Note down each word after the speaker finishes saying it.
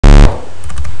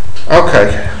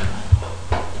Okay.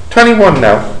 21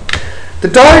 now. The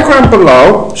diagram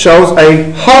below shows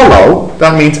a hollow,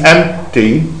 that means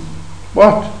empty.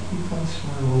 What?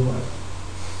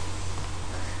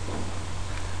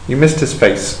 You missed his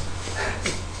face.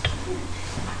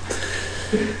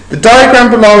 The diagram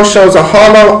below shows a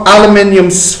hollow aluminium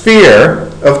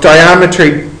sphere of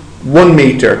diameter 1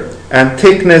 meter and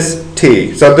thickness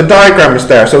t. So the diagram is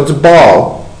there, so it's a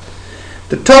ball.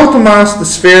 The total mass of the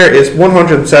sphere is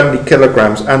 170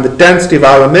 kilograms and the density of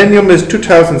aluminium is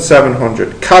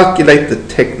 2,700. Calculate the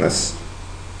thickness.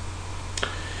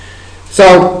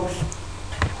 So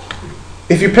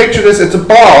if you picture this, it's a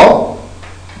ball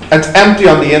and it's empty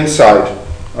on the inside.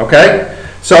 Okay?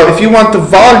 So if you want the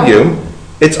volume,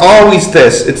 it's always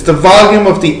this. It's the volume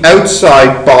of the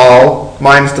outside ball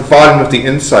minus the volume of the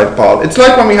inside ball. It's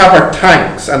like when we have our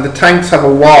tanks and the tanks have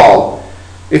a wall.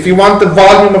 If you want the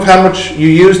volume of how much you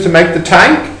use to make the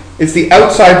tank, it's the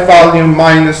outside volume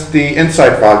minus the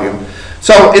inside volume.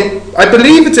 So I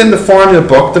believe it's in the formula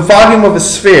book. The volume of a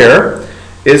sphere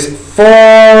is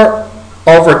 4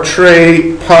 over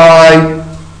 3 pi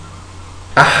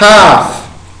a half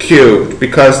cubed,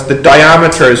 because the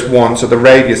diameter is 1, so the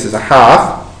radius is a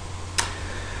half.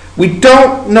 We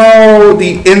don't know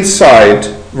the inside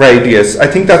radius. I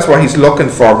think that's what he's looking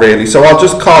for, really. So I'll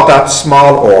just call that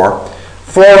small r.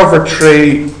 4 over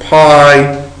 3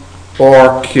 pi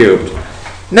r cubed.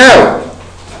 Now,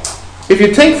 if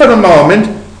you think for the moment,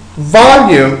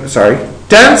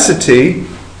 density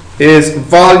is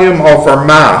volume over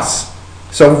mass.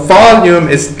 So volume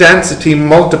is density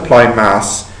multiplied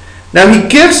mass. Now he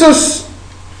gives us,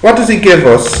 what does he give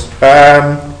us?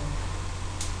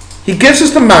 He gives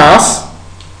us the mass,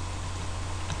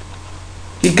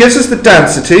 he gives us the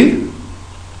density,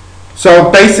 so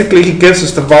basically he gives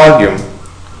us the volume.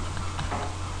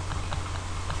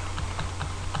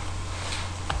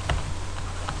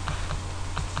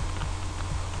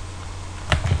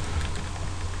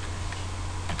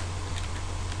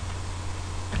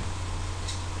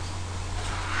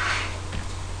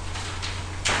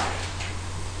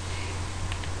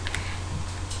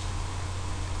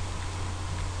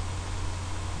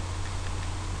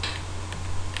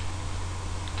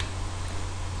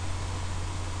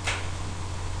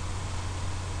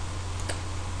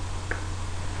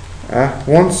 Uh,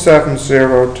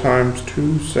 170 times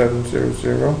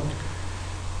 2700.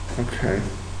 Okay.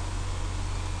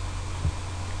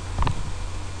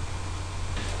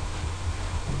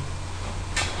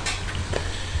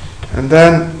 And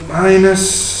then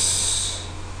minus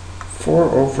 4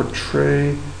 over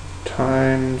 3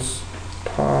 times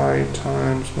pi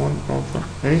times 1 over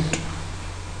 8.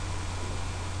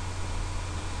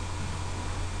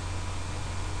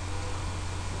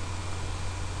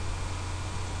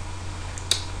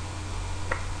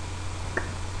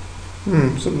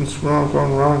 Something's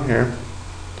going wrong here.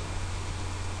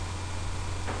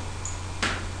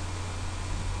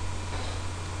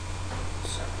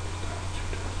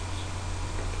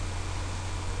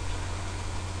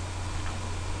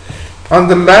 On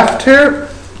the left here,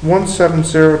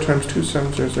 170 times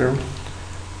 2700.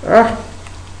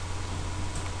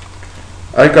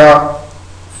 I got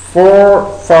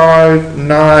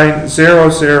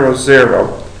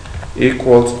 459,000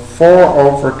 equals 4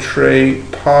 over 3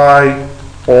 pi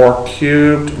r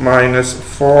cubed minus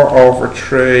 4 over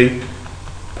 3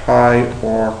 pi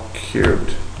r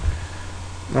cubed.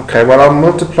 Okay, well, I'll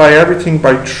multiply everything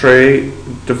by 3,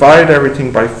 divide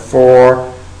everything by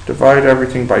 4, divide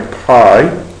everything by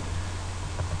pi.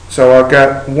 So I'll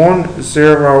get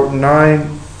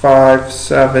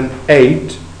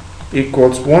 109,578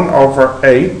 equals 1 over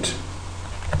 8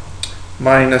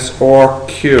 minus r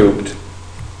cubed.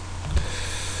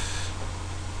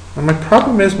 And my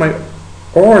problem is my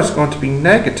r is going to be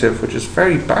negative, which is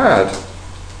very bad.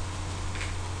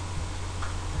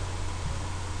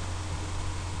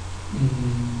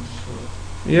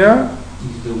 Yeah?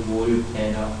 Is the whole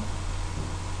add up?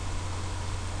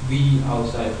 V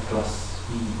outside plus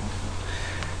V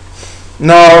outside.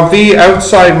 No, V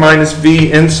outside minus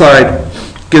V inside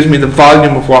gives me the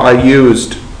volume of what I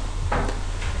used.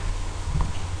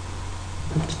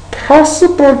 It's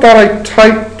possible that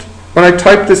when I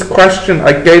typed this question,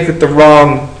 I gave it the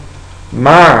wrong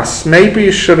mass. Maybe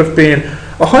it should have been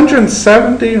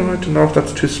 170. I don't know if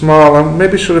that's too small.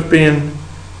 Maybe it should have been,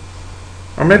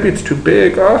 or maybe it's too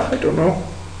big. I don't know.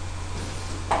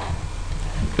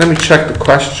 Let me check the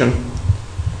question.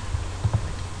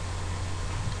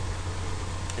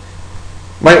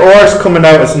 My r is coming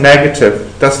out as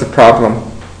negative. That's the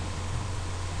problem.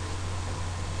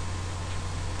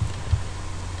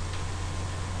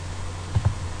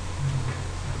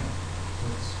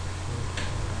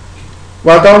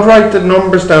 Well, don't write the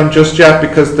numbers down just yet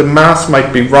because the mass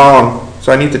might be wrong,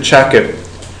 so I need to check it.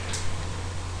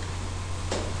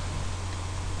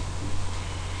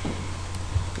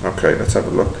 Okay, let's have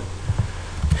a look.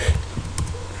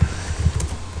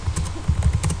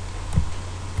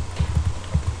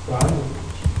 Wow.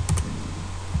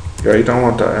 Yeah, you don't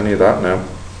want any of that now.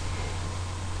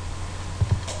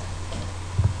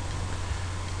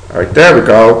 Alright, there we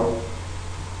go.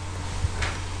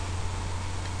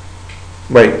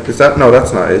 Wait, is that? No,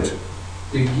 that's not it.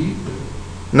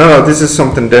 No, this is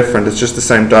something different. It's just the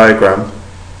same diagram.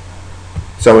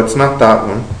 So it's not that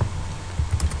one.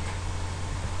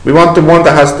 We want the one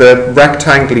that has the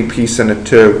rectangular piece in it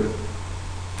too.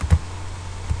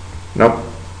 Nope.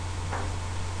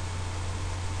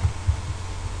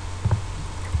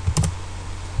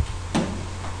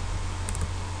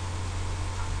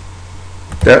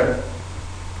 There.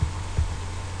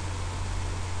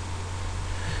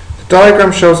 The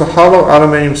diagram shows a hollow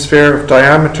aluminium sphere of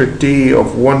diameter d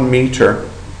of 1 meter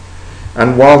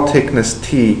and wall thickness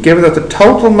t. Given that the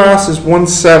total mass is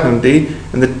 170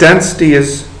 and the density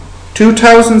is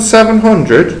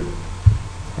 2,700.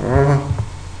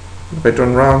 Have I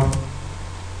done wrong?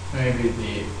 Maybe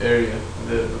the area,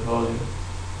 the volume.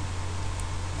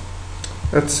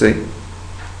 Let's see.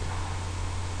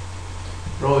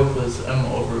 Rho equals m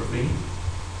over v.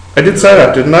 I did say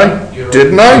that, didn't I? You wrote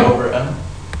Didn't v I? over m.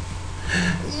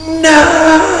 No!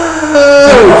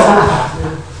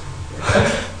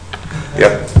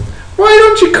 Yep. Why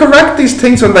don't you correct these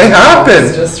things when they It's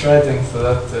happen? just writing so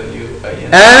that you.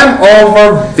 M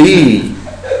over V.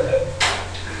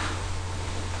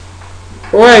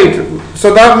 Wait,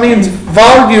 so that means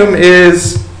volume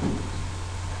is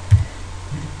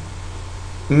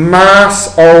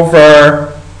mass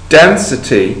over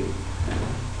density.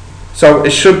 So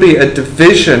it should be a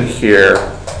division here.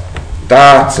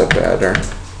 That's a better.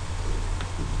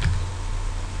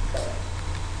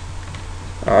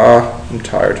 I'm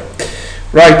tired.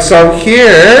 Right, so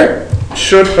here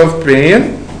should have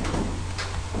been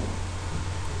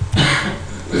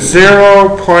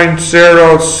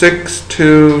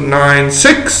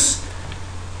 0.06296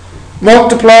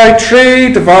 multiply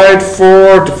 3 divide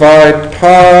 4 divide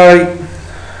pi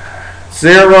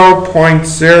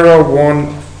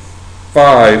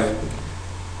 0.015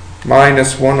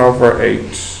 minus 1 over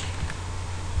 8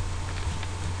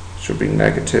 should be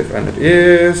negative, and it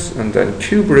is, and then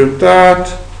cube root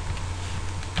that.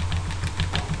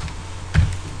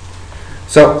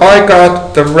 So I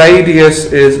got the radius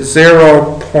is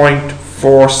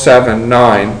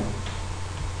 0.479.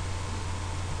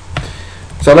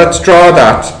 So let's draw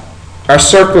that. Our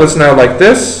circle is now like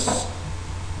this.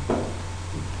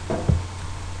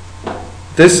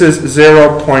 This is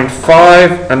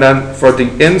 0.5, and then for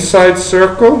the inside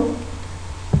circle,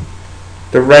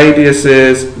 the radius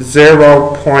is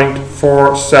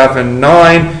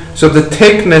 0.479. So the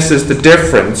thickness is the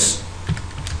difference,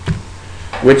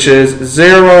 which is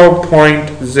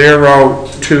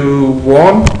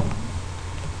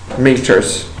 0.021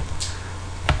 meters.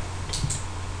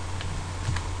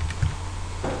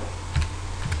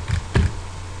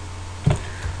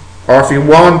 Or if you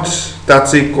want,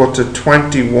 that's equal to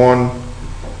 21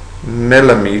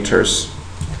 millimeters.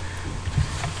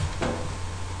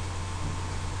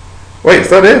 Wait, is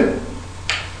that it?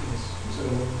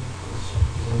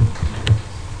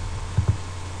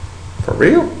 For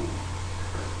real?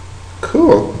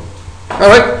 Cool.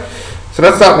 Alright, so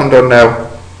that's that one done now.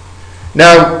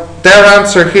 Now, their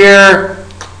answer here,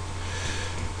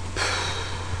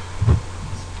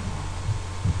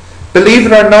 believe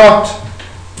it or not,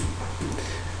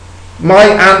 my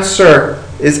answer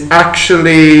is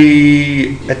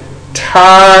actually a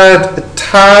tad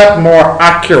more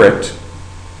accurate.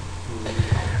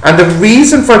 And the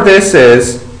reason for this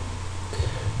is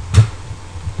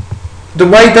the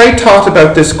way they thought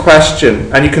about this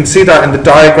question, and you can see that in the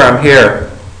diagram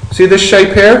here. See this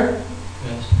shape here?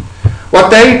 Yes. What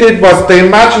they did was they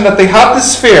imagined that they had the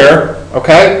sphere,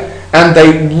 okay, and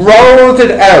they rolled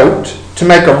it out to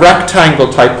make a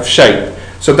rectangle type of shape.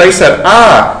 So they said,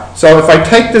 so if I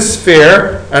take this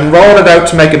sphere and roll it out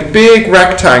to make a big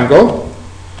rectangle,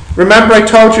 remember I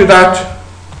told you that,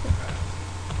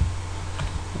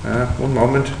 one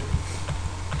moment.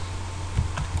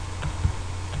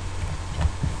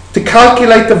 To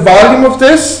calculate the volume of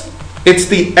this, it's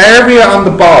the area on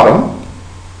the bottom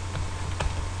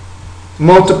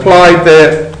multiply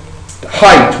the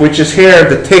height, which is here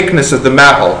the thickness of the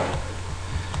metal.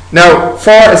 Now,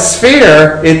 for a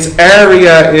sphere, its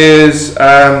area is,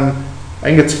 I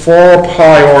think it's 4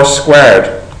 pi r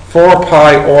squared. 4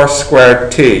 pi r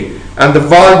squared t. and the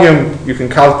volume you can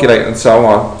calculate and so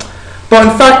on.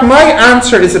 But in fact, my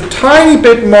answer is a tiny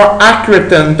bit more accurate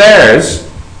than theirs,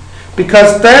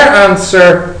 because their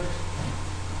answer,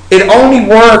 it only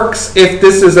works if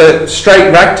this is a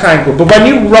straight rectangle. But when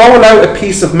you roll out a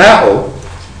piece of metal,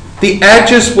 the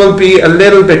edges will be a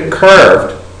little bit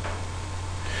curved.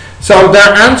 So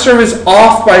their answer is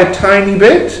off by a tiny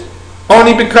bit,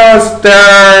 only because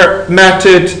their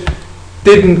method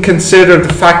didn't consider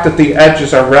the fact that the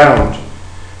edges are round.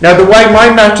 Now the way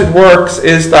my method works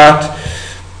is that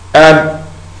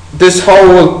this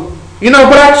whole,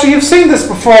 but actually you've seen this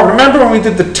before. Remember when we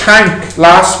did the tank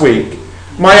last week?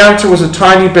 My answer was a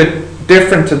tiny bit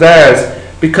different to theirs,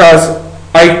 because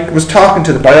I was talking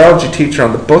to the biology teacher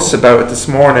on the bus about it this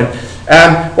morning.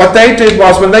 What they did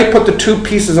was, when they put the two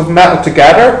pieces of metal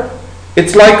together,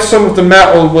 it's like some of the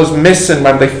metal was missing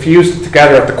when they fused it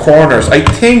together at the corners. I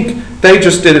think they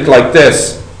just did it like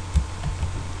this.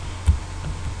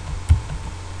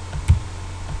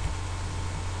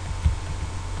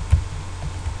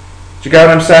 Do you get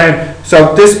what I'm saying?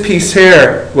 So this piece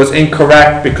here was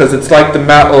incorrect because it's like the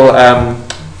metal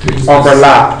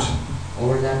overlapped.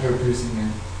 Overlapped or piercing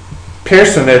it?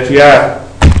 Piercing it, yeah.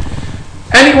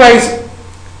 Anyways,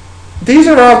 these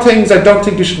are all things I don't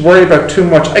think you should worry about too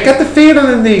much. I get the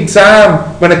feeling in the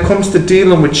exam, when it comes to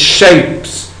dealing with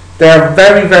shapes, they are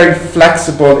very, very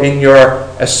flexible in your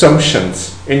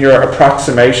assumptions, in your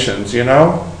approximations,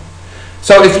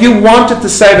 So if you wanted to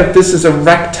say that this is a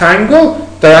rectangle,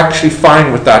 they're actually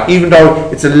fine with that, even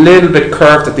though it's a little bit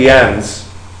curved at the ends.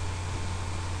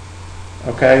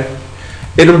 Okay?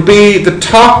 It'll be, the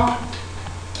top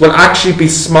will actually be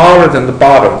smaller than the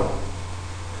bottom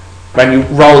when you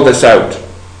roll this out.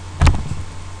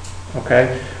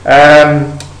 Okay?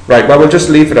 Right, well, we'll just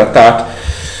leave it at that.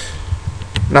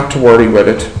 Not to worry with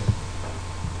it.